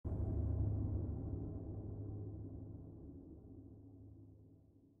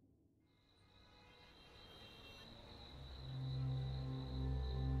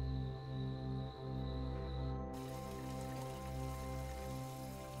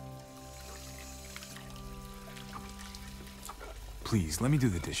please, let me do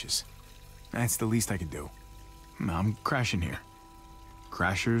the dishes. That's the least I can do. I'm crashing here.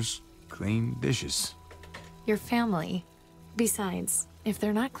 Crashers clean dishes. Your family. Besides, if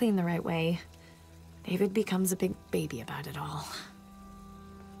they're not clean the right way, David becomes a big baby about it all.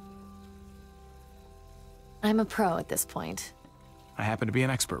 I'm a pro at this point. I happen to be an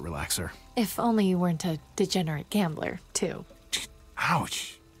expert relaxer. If only you weren't a degenerate gambler, too.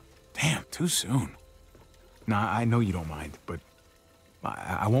 Ouch. Damn, too soon. Nah, I know you don't mind, but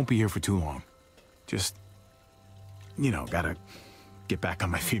I won't be here for too long. Just, you know, gotta get back on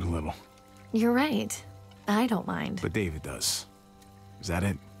my feet a little. You're right. I don't mind. But David does. Is that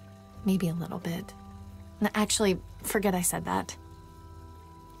it? Maybe a little bit. Actually, forget I said that.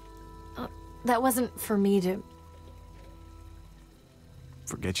 That wasn't for me to...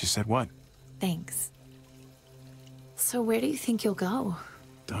 Forget you said what? Thanks. So where do you think you'll go?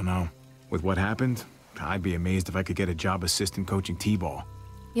 Don't know. With what happened, I'd be amazed if I could get a job assistant coaching t-ball.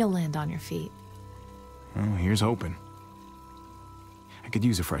 You'll land on your feet. Well, here's hoping. I could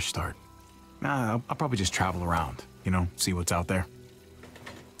use a fresh start. I'll probably just travel around, you know, see what's out there.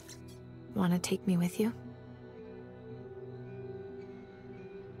 Want to take me with you?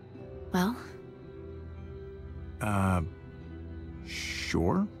 Well?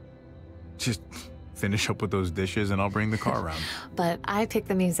 Sure. Just finish up with those dishes and I'll bring the car around. But I pick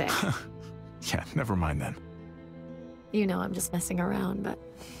the music. Yeah, never mind then. You know I'm just messing around, but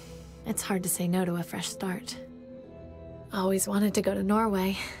it's hard to say no to a fresh start. Always wanted to go to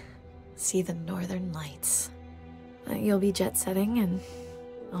Norway, see the northern lights. You'll be jet-setting and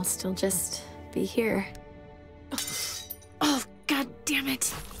I'll still just be here. Oh, god damn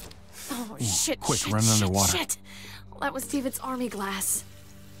it. Oh, Ooh, shit, quick, shit, run shit, underwater. shit. Well, that was David's army glass.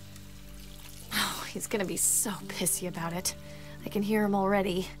 Oh, he's gonna be so pissy about it. I can hear him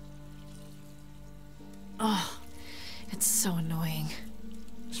already. Oh, it's so annoying.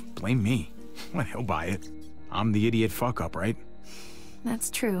 Just blame me. Well, he'll buy it. I'm the idiot fuck-up, right? That's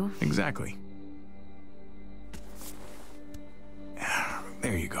true. Exactly.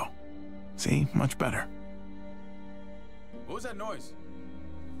 There you go. See? Much better. What was that noise?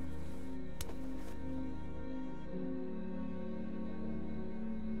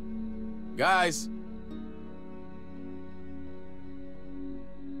 Guys!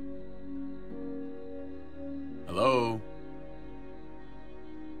 Hello?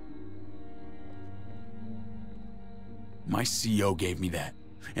 My CO gave me that.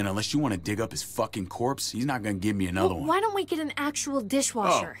 And unless you want to dig up his fucking corpse, he's not gonna give me another one. Why don't we get an actual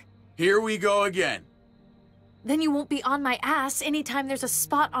dishwasher? Oh, here we go again. Then you won't be on my ass anytime there's a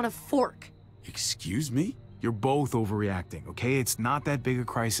spot on a fork. Excuse me? You're both overreacting, okay? It's not that big a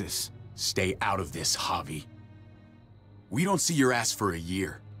crisis. Stay out of this, Javi. We don't see your ass for a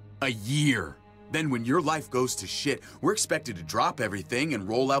year. A year. Then when your life goes to shit, we're expected to drop everything and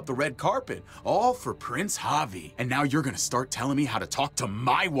roll out the red carpet. All for Prince Javi. And now you're gonna start telling me how to talk to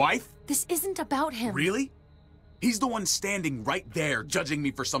my wife? This isn't about him. Really? He's the one standing right there, judging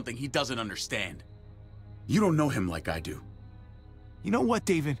me for something he doesn't understand. You don't know him like I do. You know what,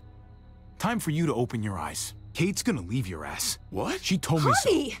 David? Time for you to open your eyes. Kate's gonna leave your ass. What? She told me so.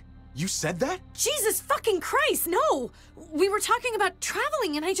 Javi! You said that? Jesus fucking Christ, no! We were talking about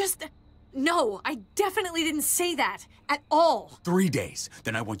traveling and I just... No, I definitely didn't say that. At all. 3 days.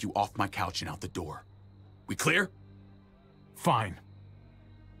 Then I want you off my couch and out the door. We clear? Fine.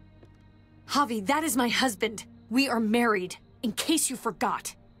 Javi, that is my husband. We are married. In case you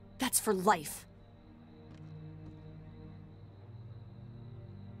forgot. That's for life.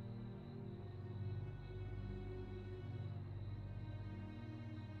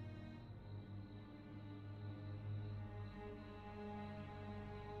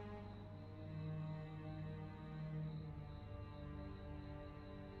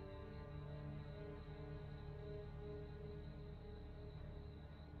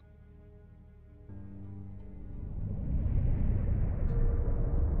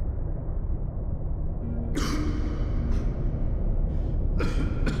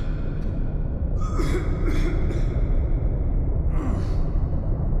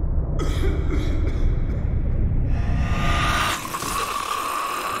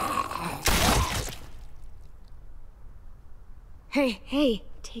 Hey,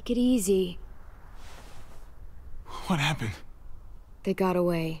 take it easy. What happened? They got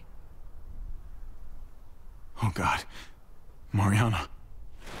away. Oh, God. Mariana.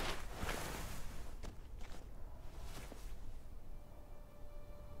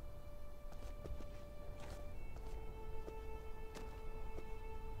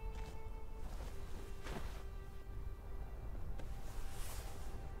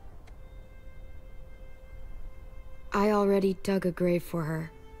 I already dug a grave for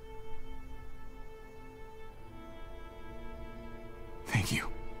her. Thank you.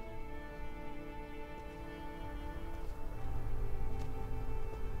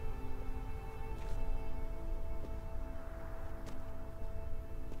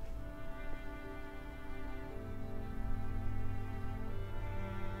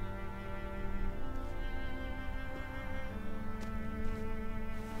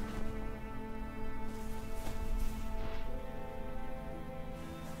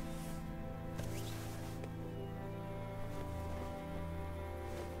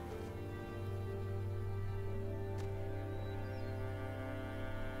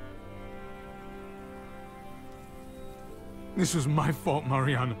 This was my fault,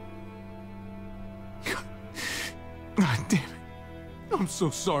 Mariana. God damn it. I'm so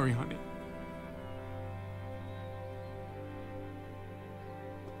sorry, honey.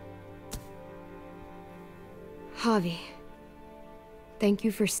 Javi, thank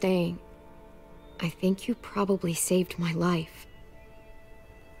you for staying. I think you probably saved my life.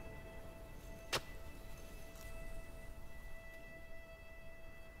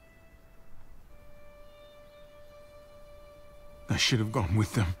 I should have gone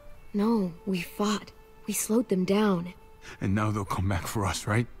with them. No, we fought. We slowed them down. And now they'll come back for us,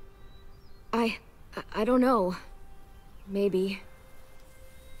 right? I don't know. Maybe.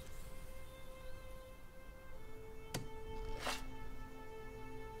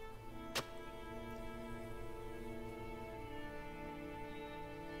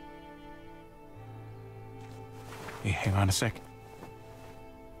 Hey, hang on a sec.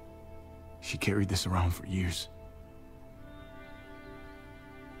 She carried this around for years.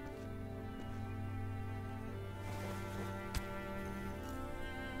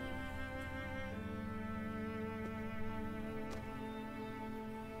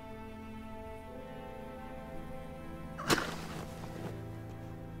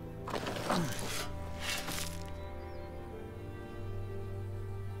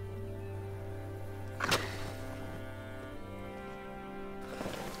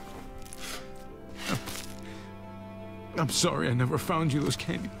 I'm sorry I never found you those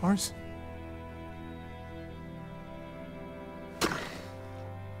candy bars.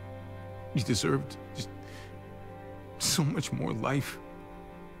 You deserved just so much more life.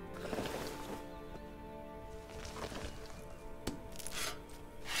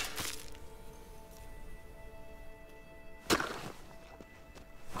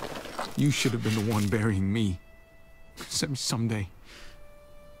 You should have been the one burying me. Someday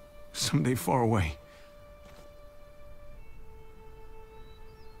far away.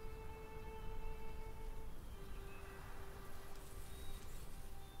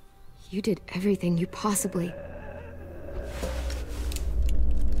 You did everything you possibly...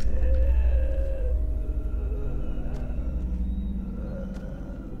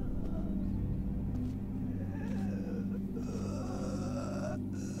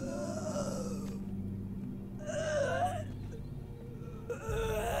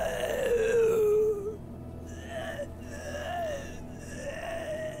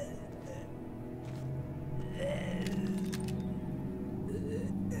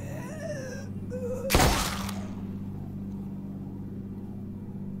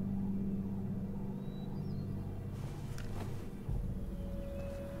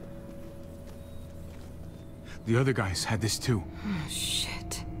 The other guys had this too. Oh,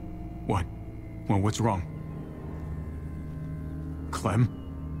 shit. What? Well, what's wrong? Clem?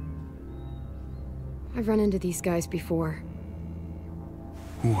 I've run into these guys before.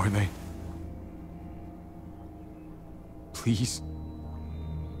 Who are they? Please?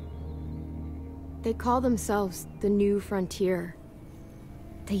 They call themselves the New Frontier.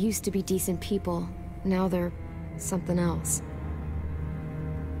 They used to be decent people. Now they're something else.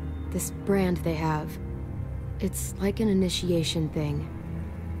 This brand they have. It's like an initiation thing.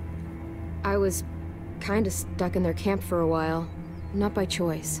 I was kinda stuck in their camp for a while. Not by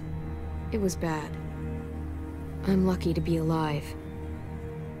choice. It was bad. I'm lucky to be alive.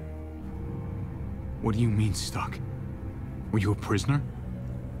 What do you mean stuck? Were you a prisoner?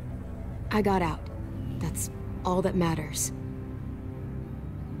 I got out. That's all that matters.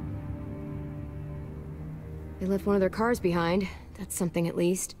 They left one of their cars behind. That's something at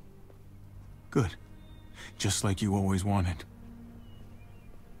least. Good. Just like you always wanted.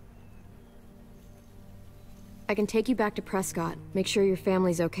 I can take you back to Prescott, make sure your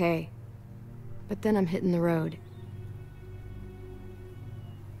family's okay. But then I'm hitting the road.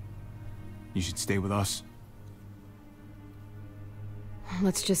 You should stay with us.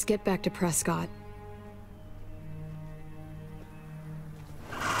 Let's just get back to Prescott.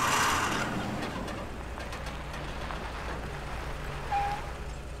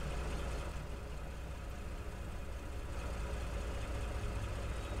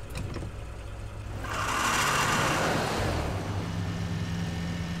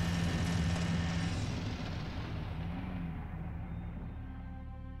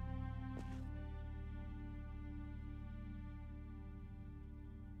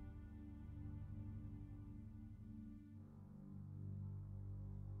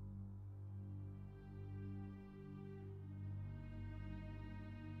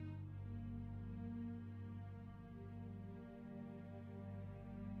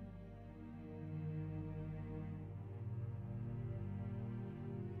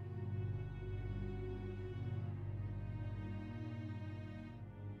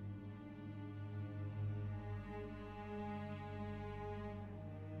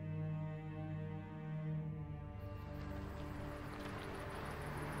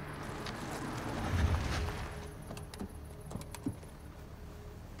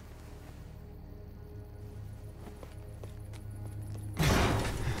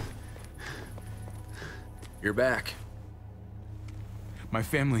 You're back. My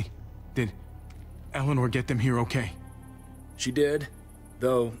family. Did Eleanor get them here okay? She did.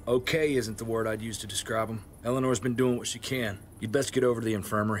 Though, okay isn't the word I'd use to describe them. Eleanor's been doing what she can. You'd best get over to the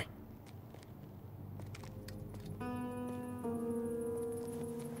infirmary.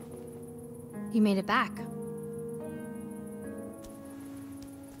 You made it back.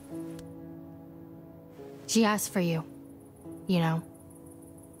 She asked for you. You know.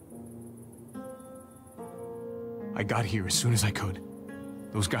 I got here as soon as I could.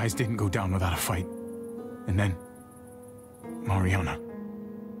 Those guys didn't go down without a fight. And then... Mariana.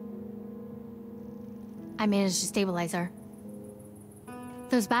 I managed to stabilize her.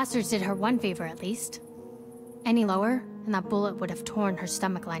 Those bastards did her one favor at least. Any lower, and that bullet would have torn her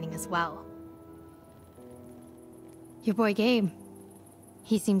stomach lining as well. Your boy Gabe.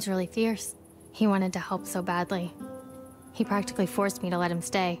 He seems really fierce. He wanted to help so badly. He practically forced me to let him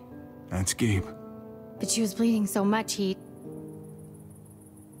stay. That's Gabe. But she was bleeding so much he...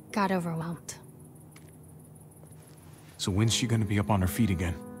 got overwhelmed. So when's she gonna be up on her feet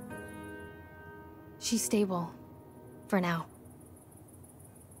again? She's stable. For now.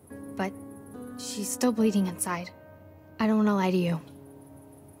 But she's still bleeding inside. I don't want to lie to you.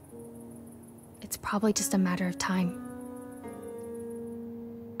 It's probably just a matter of time.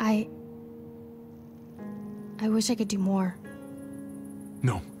 I wish I could do more.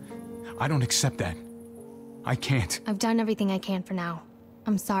 No, I don't accept that. I can't. I've done everything I can for now.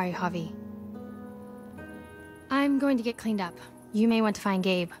 I'm sorry, Javi. I'm going to get cleaned up. You may want to find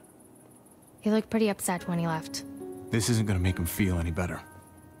Gabe. He looked pretty upset when he left. This isn't gonna make him feel any better.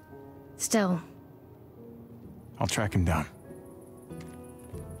 Still. I'll track him down.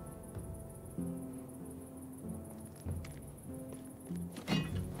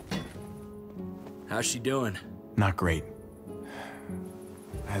 How's she doing? Not great.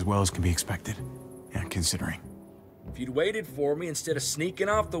 As well as can be expected. Yeah, considering. If you'd waited for me instead of sneaking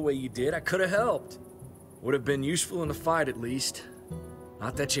off the way you did, I could have helped. Would have been useful in the fight, at least.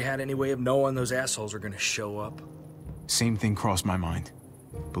 Not that you had any way of knowing those assholes are gonna show up. Same thing crossed my mind.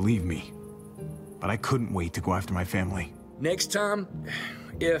 Believe me. But I couldn't wait to go after my family. Next time,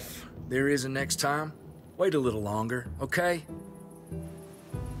 if there is a next time, wait a little longer, okay?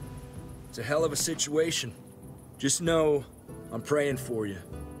 It's a hell of a situation. Just know I'm praying for you.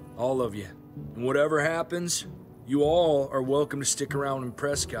 All of you. And whatever happens, you all are welcome to stick around in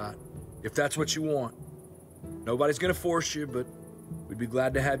Prescott, if that's what you want. Nobody's gonna force you, but we'd be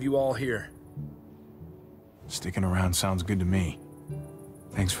glad to have you all here. Sticking around sounds good to me.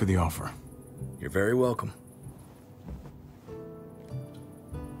 Thanks for the offer. You're very welcome.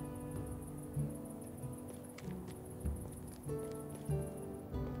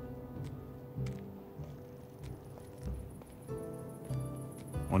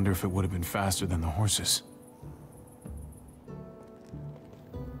 Wonder if it would have been faster than the horses.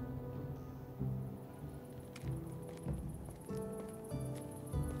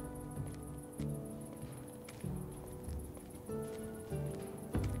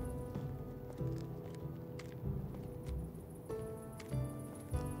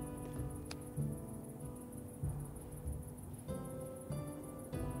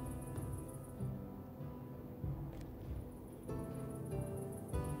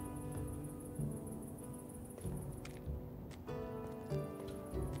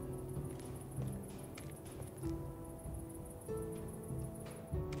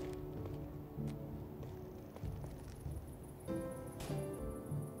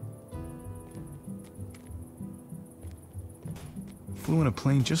 Flew in a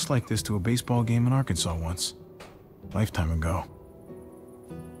plane just like this to a baseball game in Arkansas once. Lifetime ago.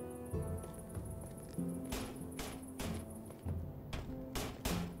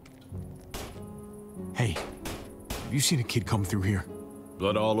 Hey, have you seen a kid come through here?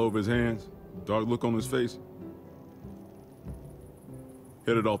 Blood all over his hands, dark look on his face.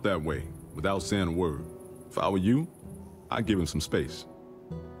 Headed off that way, without saying a word. If I were you, I'd give him some space.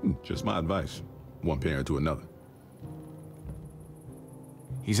 Just my advice, one parent to another.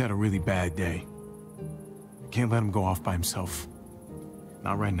 He's had a really bad day. Can't let him go off by himself.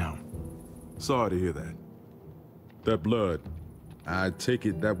 Not right now. Sorry to hear that. That blood, I take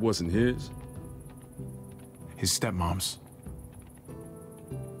it that wasn't his? His stepmom's.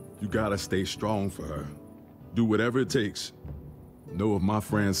 You gotta stay strong for her. Do whatever it takes. Know if my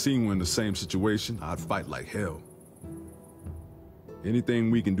friend seen you in the same situation, I'd fight like hell. Anything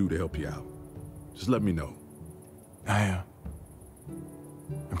we can do to help you out, just let me know. I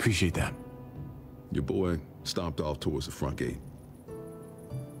appreciate that. Your boy stomped off towards the front gate.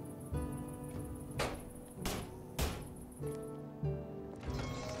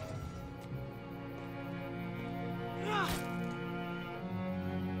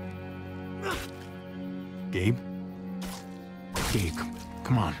 Gabe? Gabe,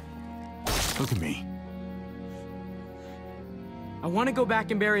 come on. Look at me. I want to go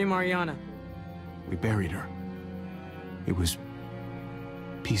back and bury Mariana. We buried her. It was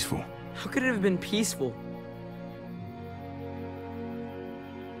peaceful. How could it have been peaceful?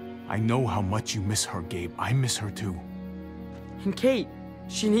 I know how much you miss her, Gabe. I miss her too. And Kate,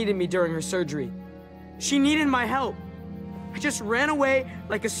 she needed me during her surgery. She needed my help. I just ran away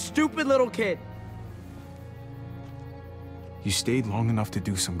like a stupid little kid. You stayed long enough to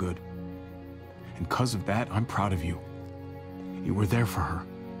do some good. And because of that, I'm proud of you. You were there for her,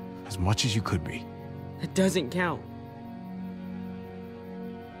 as much as you could be. That doesn't count.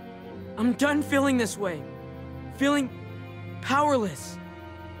 I'm done feeling this way. Feeling powerless.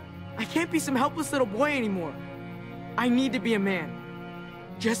 I can't be some helpless little boy anymore. I need to be a man.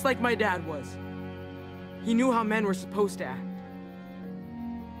 Just like my dad was. He knew how men were supposed to act.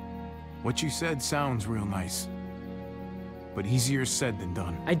 What you said sounds real nice. But easier said than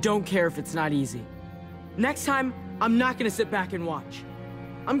done. I don't care if it's not easy. Next time, I'm not gonna sit back and watch.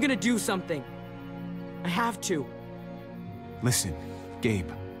 I'm gonna do something. I have to. Listen, Gabe.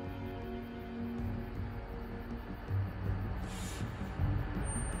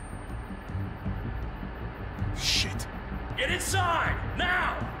 Shit. Get inside,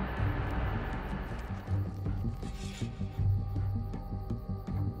 now!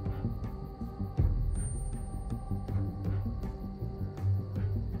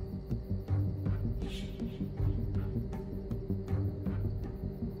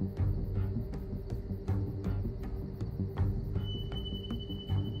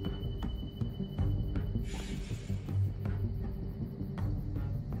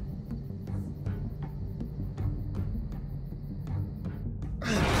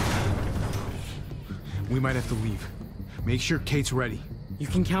 We might have to leave. Make sure Kate's ready. You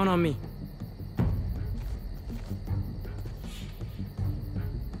can count on me.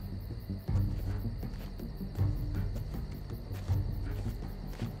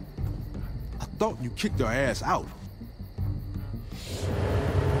 I thought you kicked her ass out.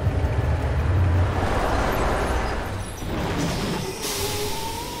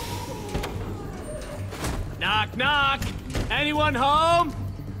 Knock, knock! Anyone home?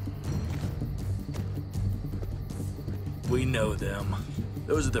 We know them.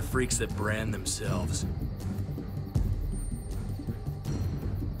 Those are the freaks that brand themselves.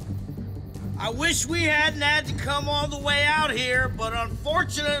 I wish we hadn't had to come all the way out here, but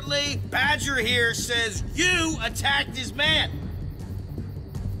unfortunately, Badger here says you attacked his man.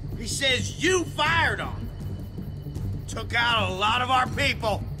 He says you fired on him. Took out a lot of our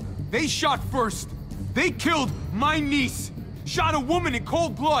people. They shot first. They killed my niece. Shot a woman in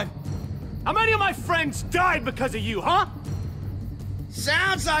cold blood. How many of my friends died because of you, huh?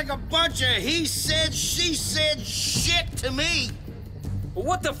 Sounds like a bunch of he said, she said shit to me. Well,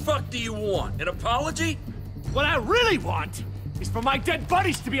 what the fuck do you want? An apology? What I really want is for my dead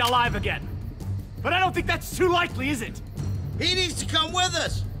buddies to be alive again. But I don't think that's too likely, is it? He needs to come with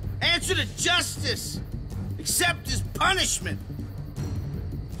us. Answer to justice. Accept his punishment.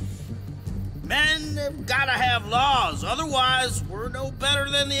 Men have gotta have laws, otherwise we're no better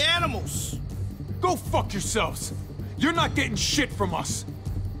than the animals. Go fuck yourselves. You're not getting shit from us.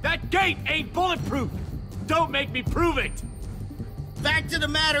 That gate ain't bulletproof. Don't make me prove it. Fact of the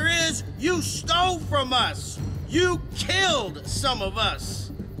matter is, you stole from us. You killed some of us.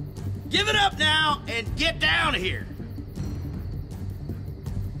 Give it up now and get down here.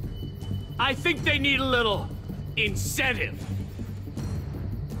 I think they need a little incentive.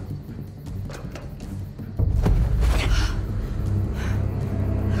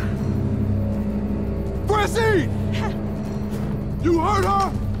 Francine! You hurt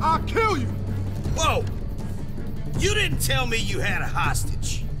her? I'll kill you! Whoa! You didn't tell me you had a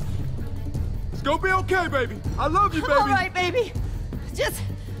hostage. It's gonna be okay, baby. I love you, baby. All right, baby. Just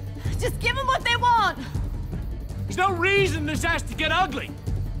give them what they want. There's no reason this has to get ugly.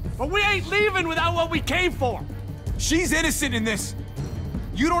 But we ain't leaving without what we came for. She's innocent in this.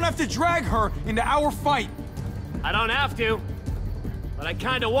 You don't have to drag her into our fight. I don't have to, but I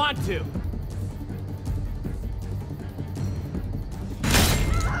kinda want to.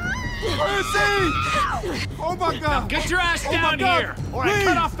 Francine! Oh my God! Now get your ass down here, or I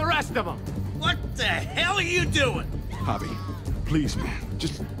cut off the rest of them. What the hell are you doing? Javi, please, man.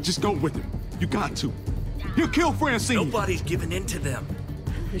 Just go with him. You got to. He'll kill Francine. Nobody's giving in to them.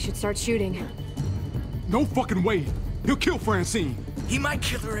 We should start shooting. No fucking way. He'll kill Francine. He might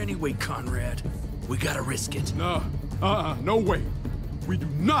kill her anyway, Conrad. We gotta risk it. No way. We do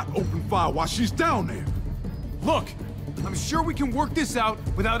not open fire while she's down there. Look, I'm sure we can work this out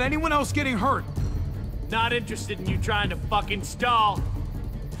without anyone else getting hurt. Not interested in you trying to fucking stall.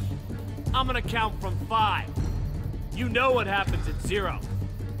 I'm gonna count from 5. You know what happens at 0.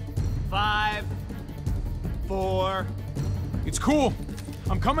 5, 4... It's cool.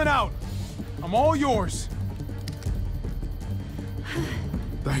 I'm coming out. I'm all yours.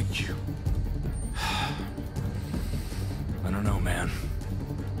 Thank you. I don't know, man.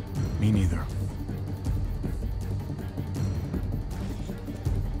 Me neither.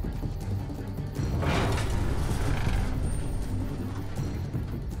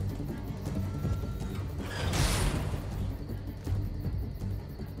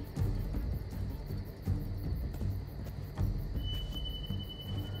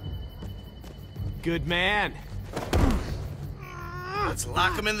 Good man. Let's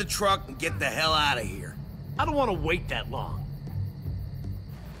lock him in the truck and get the hell out of here. I don't want to wait that long.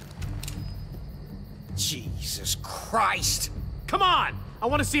 Jesus Christ! Come on! I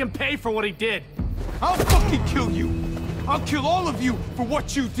want to see him pay for what he did. I'll fucking kill you. I'll kill all of you for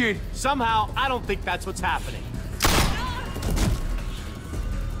what you did. Somehow, I don't think that's what's happening.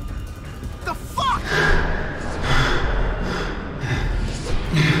 The fuck?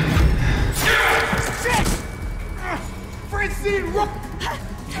 Shit! Francine,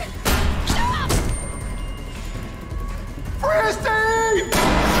 Francine!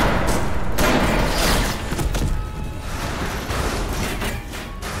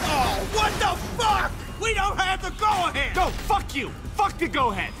 Oh, what the fuck? We don't have the go-ahead! No, fuck you! Fuck the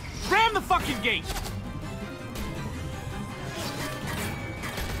go-ahead! Ram the fucking gate!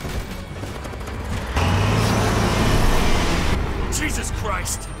 Jesus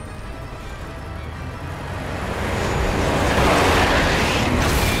Christ!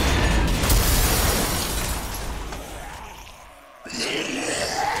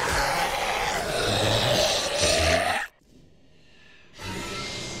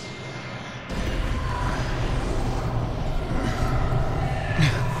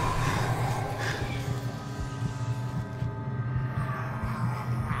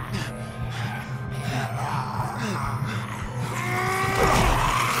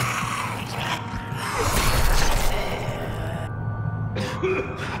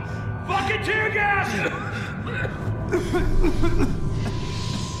 Fucking tear gas!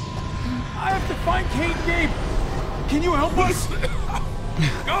 I have to find Kate and Gabe. Can you help us?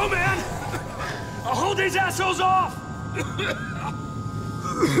 Go, man! I'll hold these assholes off!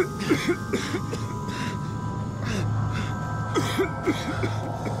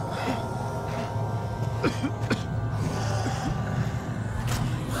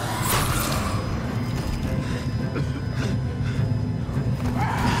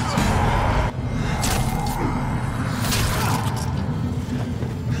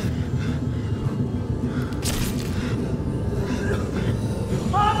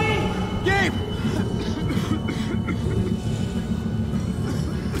 Gabe!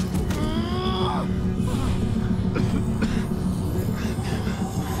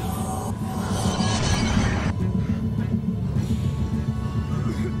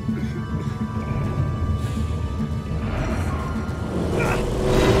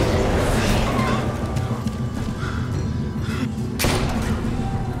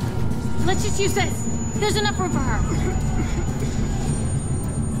 Let's just use this. There's enough room for her.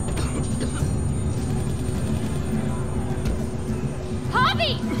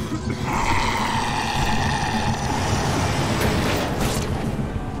 Hobby!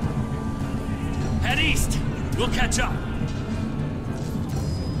 Head east. We'll catch up.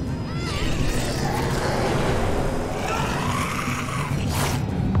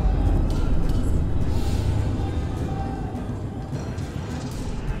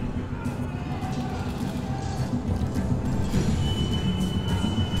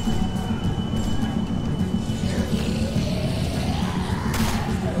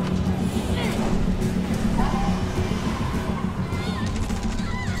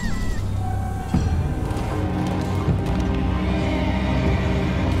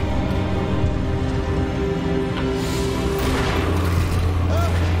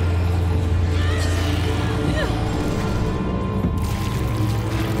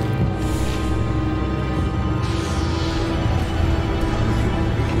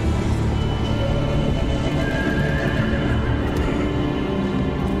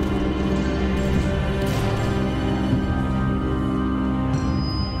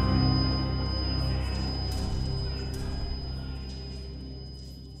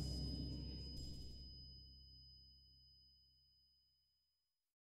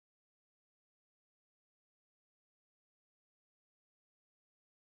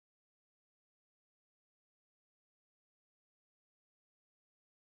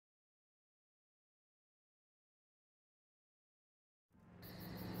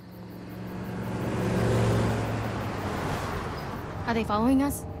 Are they following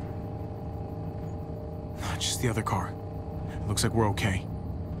us? Just the other car. It looks like we're okay.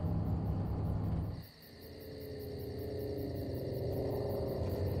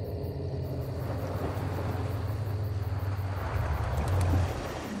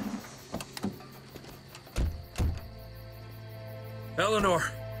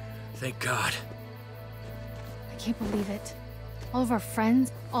 Eleanor, thank God. I can't believe it. All of our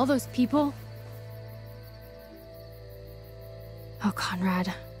friends, all those people. Oh,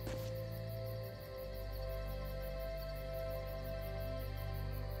 Conrad.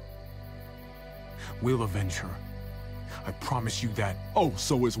 We'll avenge her. I promise you that. Oh,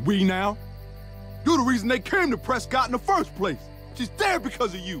 so it's we now? You're the reason they came to Prescott in the first place. She's there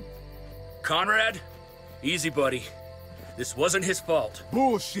because of you. Conrad, easy, buddy. This wasn't his fault.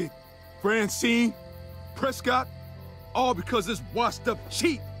 Bullshit. Francine, Prescott, all because this washed-up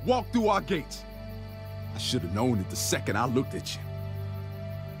cheat walked through our gates. I should have known it the second I looked at you.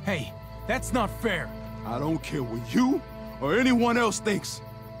 Hey, that's not fair. I don't care what you or anyone else thinks.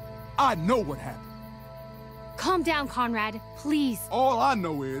 I know what happened. Calm down, Conrad, please. All I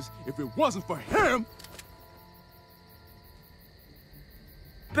know is, if it wasn't for him...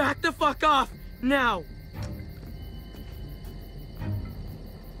 Back the fuck off, now!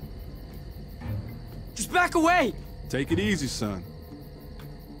 Just back away! Take it easy, son.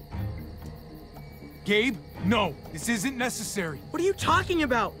 Gabe, no, this isn't necessary. What are you talking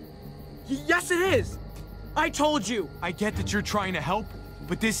about? Yes, it is! I told you! I get that you're trying to help,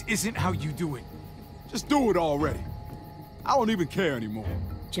 but this isn't how you do it. Just do it already. I don't even care anymore.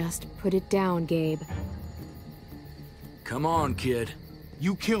 Just put it down, Gabe. Come on, kid.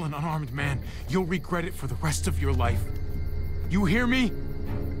 You kill an unarmed man, you'll regret it for the rest of your life. You hear me?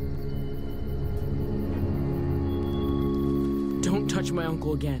 Don't touch my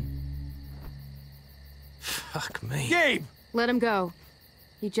uncle again. Fuck me. Gabe! Let him go.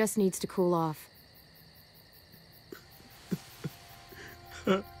 He just needs to cool off.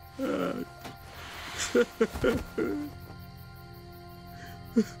 We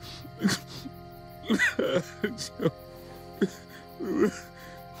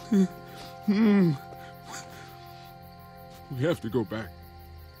have to go back.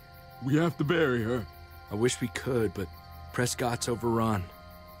 We have to bury her. I wish we could, but Prescott's overrun.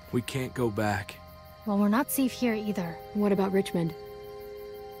 We can't go back. Well, we're not safe here either. What about Richmond?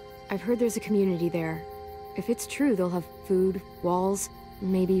 I've heard there's a community there. If it's true, they'll have food, walls,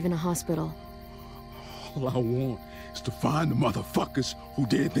 maybe even a hospital. All I want is to find the motherfuckers who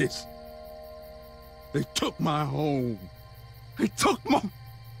did this. They took my home. They took my...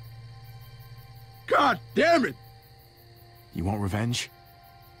 God damn it! You want revenge?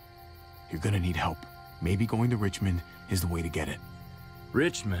 You're gonna need help. Maybe going to Richmond is the way to get it.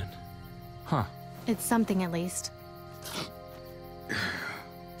 Richmond? Huh. It's something at least.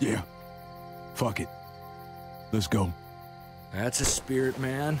 Yeah. Fuck it. Let's go. That's a spirit,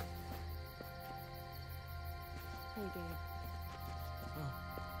 man. Hey, Gabe.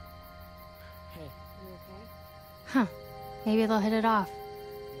 Hey. You okay? Huh. Maybe they'll hit it off.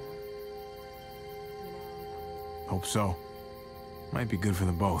 Hope so. Might be good for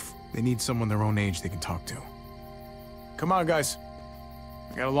them both. They need someone their own age they can talk to. Come on, guys.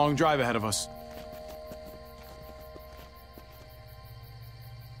 We got a long drive ahead of us.